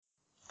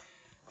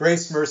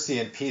Grace, mercy,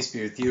 and peace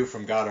be with you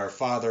from God our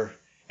Father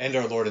and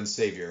our Lord and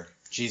Savior,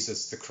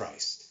 Jesus the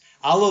Christ.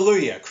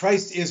 Alleluia!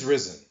 Christ is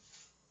risen.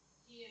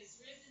 He is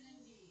risen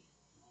indeed.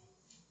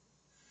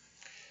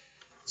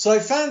 So I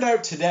found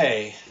out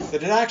today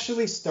that it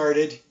actually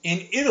started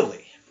in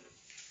Italy.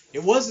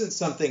 It wasn't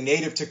something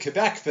native to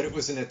Quebec, but it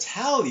was an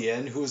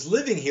Italian who was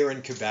living here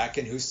in Quebec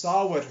and who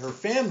saw what her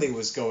family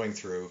was going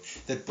through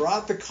that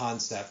brought the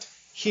concept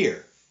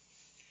here.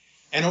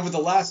 And over the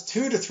last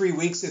 2 to 3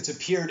 weeks, it's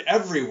appeared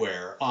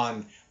everywhere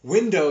on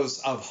windows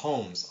of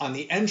homes, on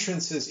the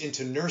entrances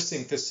into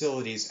nursing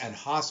facilities and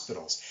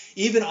hospitals,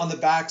 even on the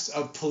backs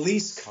of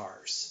police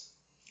cars.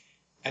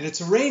 And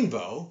it's a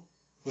rainbow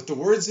with the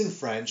words in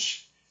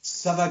French,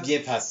 "Ça va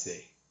bien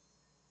passer."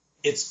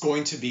 It's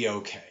going to be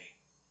okay.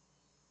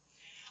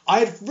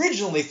 I had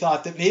originally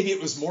thought that maybe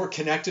it was more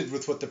connected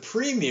with what the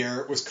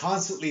premier was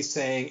constantly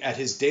saying at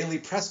his daily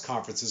press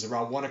conferences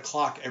around 1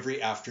 o'clock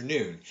every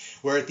afternoon,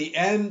 where at the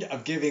end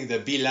of giving the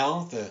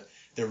bilan,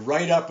 the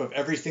write-up of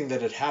everything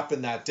that had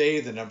happened that day,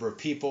 the number of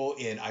people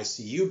in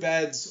ICU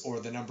beds or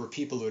the number of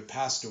people who had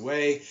passed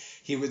away,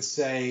 he would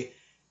say,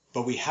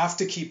 but we have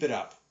to keep it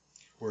up.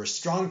 We're a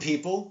strong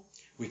people.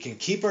 We can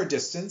keep our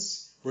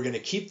distance. We're going to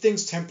keep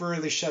things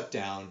temporarily shut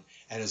down.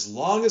 And as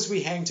long as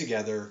we hang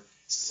together,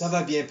 ça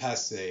va bien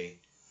passer,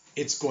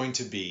 it's going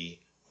to be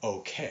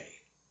okay.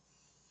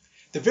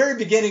 The very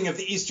beginning of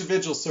the Easter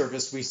Vigil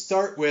service, we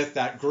start with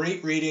that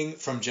great reading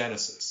from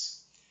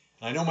Genesis.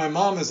 I know my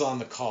mom is on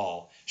the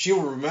call. She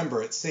will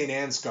remember at St.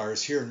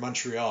 Ansgar's here in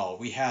Montreal,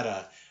 we had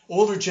an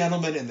older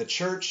gentleman in the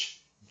church,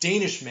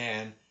 Danish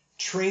man,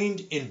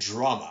 trained in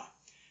drama.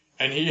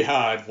 And he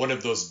had one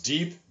of those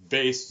deep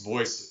bass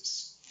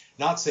voices.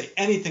 Not say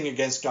anything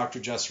against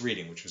Dr. Just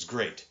Reading, which was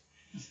great.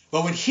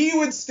 But when he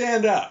would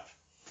stand up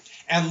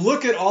and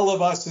look at all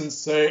of us and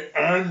say,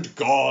 "And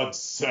God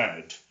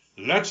said,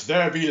 let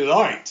there be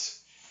light,"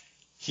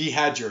 he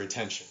had your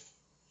attention.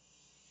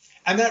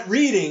 And that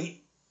reading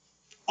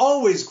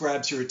always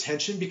grabs your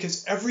attention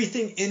because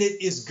everything in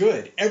it is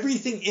good.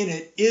 Everything in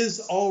it is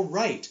all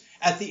right.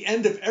 At the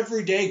end of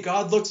every day,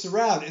 God looks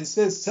around and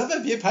says, "Ça va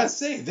bien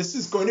passer." This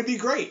is going to be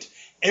great.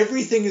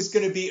 Everything is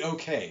going to be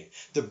okay.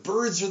 The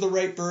birds are the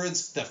right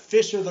birds. The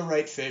fish are the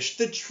right fish.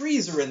 The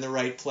trees are in the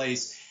right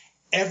place.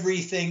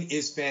 Everything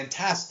is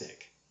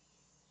fantastic.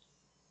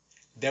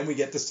 Then we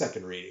get the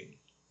second reading,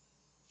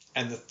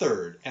 and the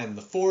third, and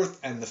the fourth,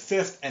 and the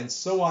fifth, and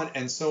so on,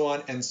 and so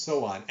on, and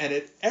so on. And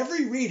at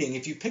every reading,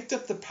 if you picked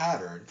up the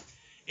pattern,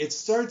 it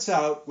starts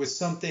out with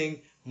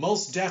something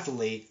most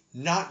definitely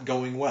not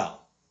going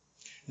well,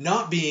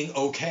 not being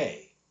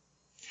okay.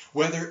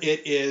 Whether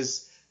it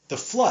is the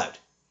flood,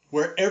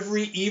 where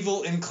every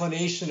evil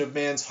inclination of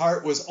man's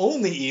heart was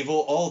only evil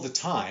all the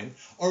time,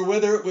 or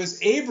whether it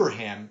was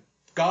Abraham,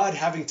 God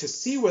having to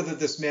see whether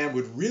this man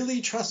would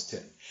really trust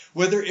him,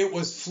 whether it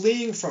was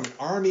fleeing from an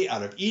army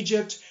out of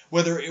Egypt,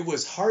 whether it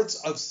was hearts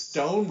of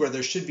stone where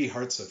there should be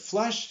hearts of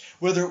flesh,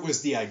 whether it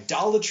was the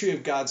idolatry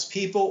of God's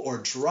people or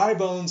dry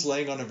bones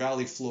laying on a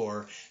valley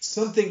floor,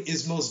 something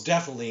is most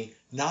definitely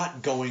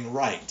not going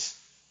right.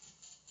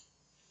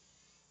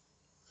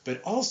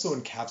 But also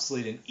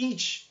encapsulated in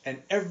each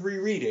and every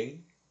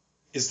reading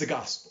is the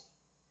gospel.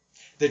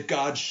 That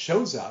God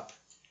shows up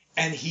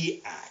and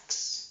he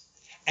acts.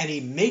 And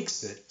he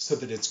makes it so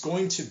that it's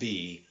going to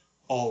be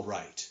all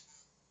right.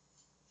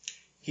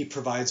 He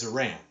provides a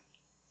ram.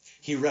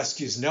 He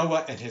rescues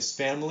Noah and his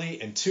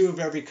family and 2 of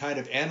every kind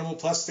of animal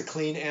plus the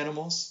clean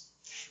animals.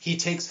 He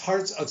takes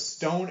hearts of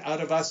stone out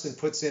of us and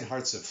puts in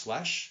hearts of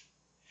flesh.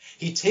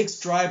 He takes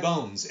dry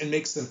bones and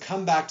makes them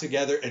come back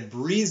together and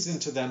breathes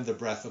into them the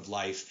breath of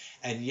life.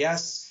 And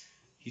yes,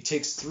 he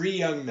takes 3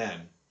 young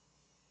men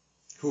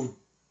who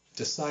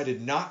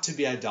decided not to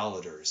be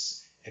idolaters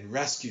and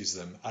rescues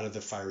them out of the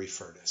fiery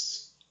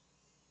furnace.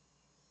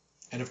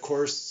 And of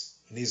course,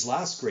 in these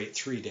last great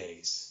 3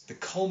 days, the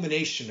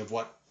culmination of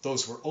what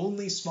those were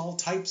only small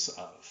types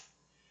of,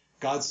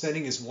 God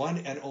sending his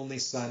one and only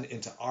Son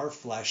into our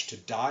flesh to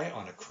die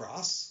on a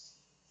cross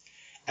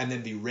and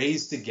then be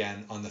raised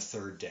again on the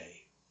 3rd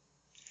day,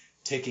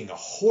 taking a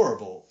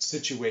horrible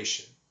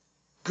situation,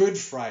 Good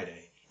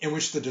Friday, in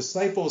which the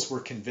disciples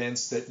were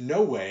convinced that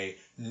no way,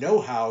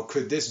 no how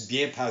could this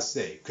bien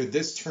passer, could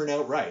this turn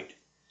out right,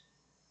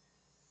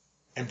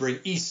 and bring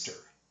Easter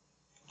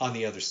on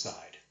the other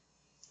side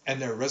and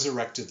their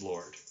resurrected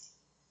Lord.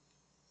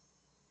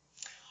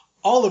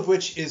 All of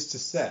which is to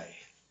say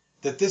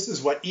that this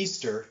is what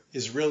Easter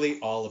is really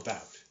all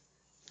about.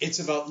 It's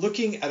about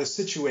looking at a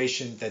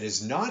situation that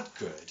is not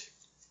good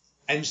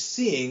and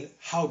seeing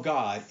how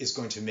God is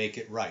going to make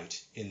it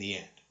right in the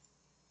end.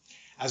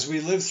 As we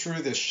live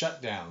through this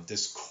shutdown,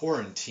 this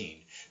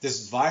quarantine,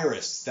 this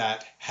virus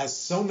that has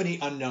so many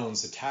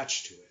unknowns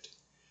attached to it,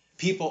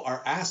 people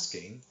are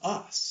asking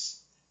us,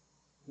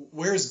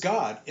 where's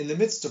God in the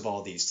midst of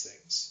all these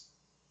things?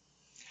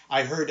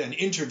 I heard an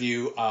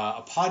interview,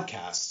 a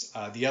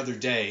podcast the other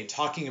day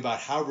talking about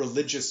how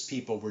religious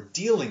people were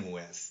dealing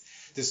with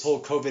this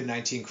whole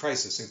COVID-19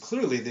 crisis. And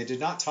clearly they did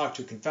not talk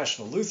to a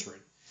confessional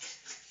Lutheran.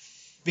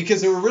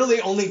 Because there were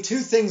really only two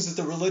things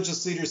that the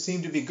religious leaders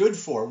seemed to be good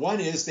for. One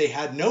is they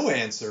had no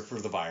answer for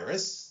the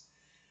virus.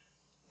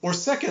 Or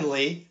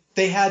secondly,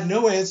 they had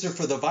no answer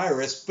for the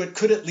virus, but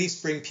could at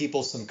least bring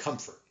people some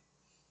comfort.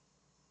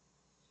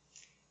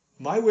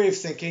 My way of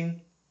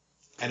thinking,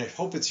 and I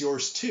hope it's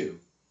yours too,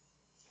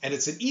 and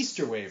it's an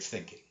Easter way of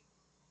thinking.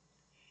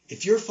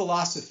 If your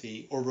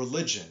philosophy or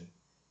religion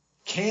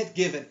can't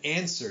give an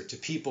answer to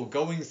people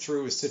going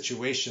through a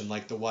situation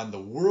like the one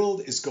the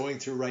world is going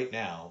through right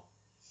now,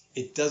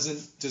 it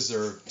doesn't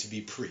deserve to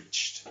be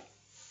preached.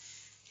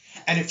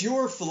 And if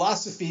your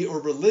philosophy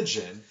or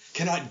religion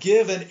cannot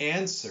give an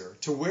answer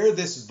to where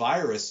this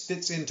virus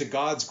fits into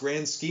God's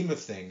grand scheme of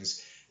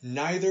things,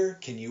 neither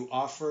can you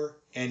offer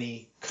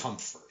any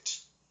comfort,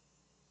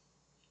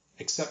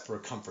 except for a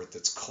comfort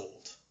that's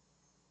cold.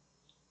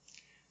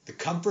 The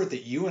comfort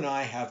that you and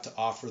I have to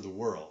offer the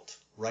world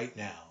right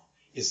now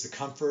is the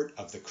comfort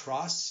of the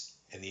cross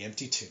and the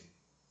empty tomb.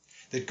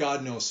 That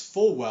God knows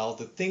full well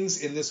that things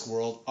in this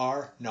world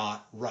are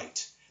not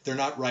right. They're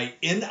not right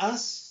in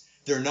us,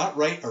 they're not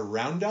right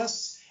around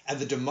us, and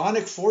the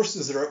demonic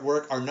forces that are at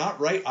work are not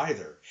right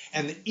either.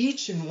 And that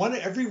each and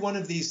every one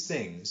of these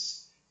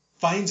things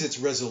finds its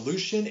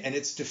resolution and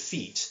its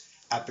defeat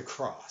at the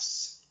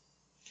cross.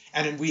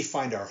 And we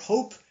find our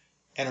hope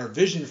and our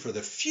vision for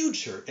the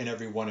future in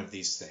every one of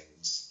these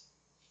things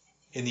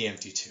in the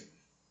empty tomb.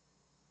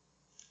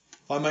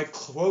 If I might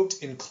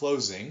quote in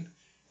closing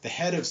the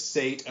head of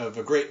state of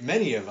a great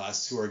many of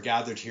us who are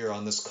gathered here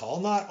on this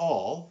call, not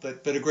all,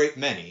 but a great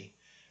many,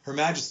 Her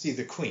Majesty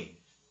the Queen.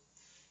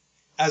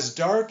 As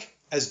dark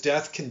as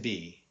death can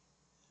be,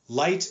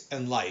 light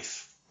and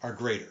life are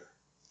greater.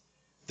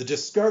 The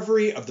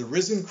discovery of the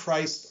risen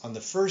Christ on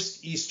the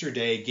first Easter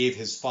day gave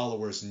his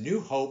followers new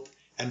hope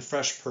and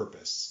fresh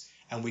purpose,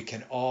 and we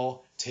can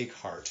all take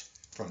heart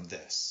from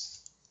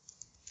this.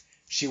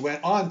 She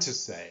went on to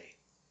say,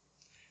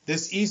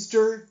 this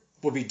Easter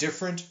will be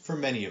different for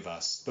many of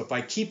us, but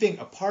by keeping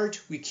apart,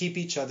 we keep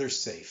each other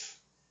safe.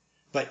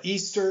 But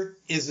Easter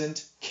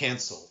isn't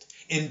canceled.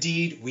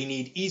 Indeed, we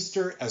need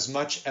Easter as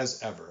much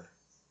as ever.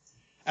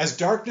 As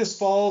darkness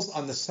falls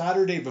on the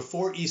Saturday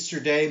before Easter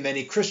Day,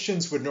 many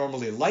Christians would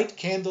normally light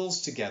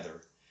candles together.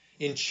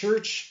 In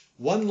church,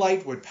 one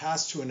light would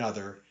pass to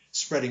another,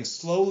 spreading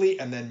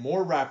slowly and then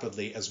more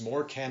rapidly as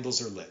more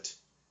candles are lit.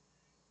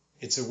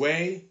 It's a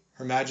way,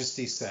 Her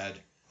Majesty said,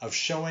 of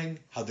showing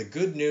how the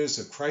good news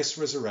of Christ's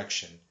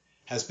resurrection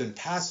has been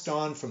passed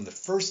on from the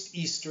first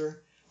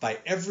Easter by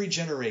every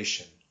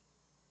generation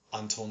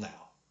until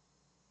now.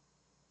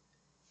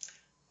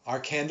 Our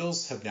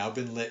candles have now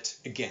been lit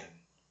again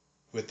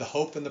with the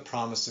hope and the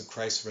promise of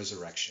Christ's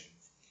resurrection.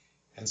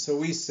 And so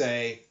we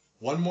say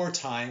one more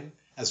time,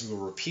 as we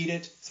will repeat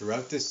it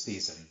throughout this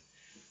season,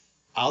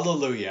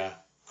 Alleluia,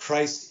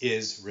 Christ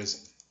is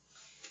risen.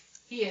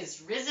 He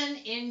is risen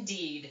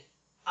indeed.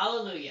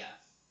 Alleluia.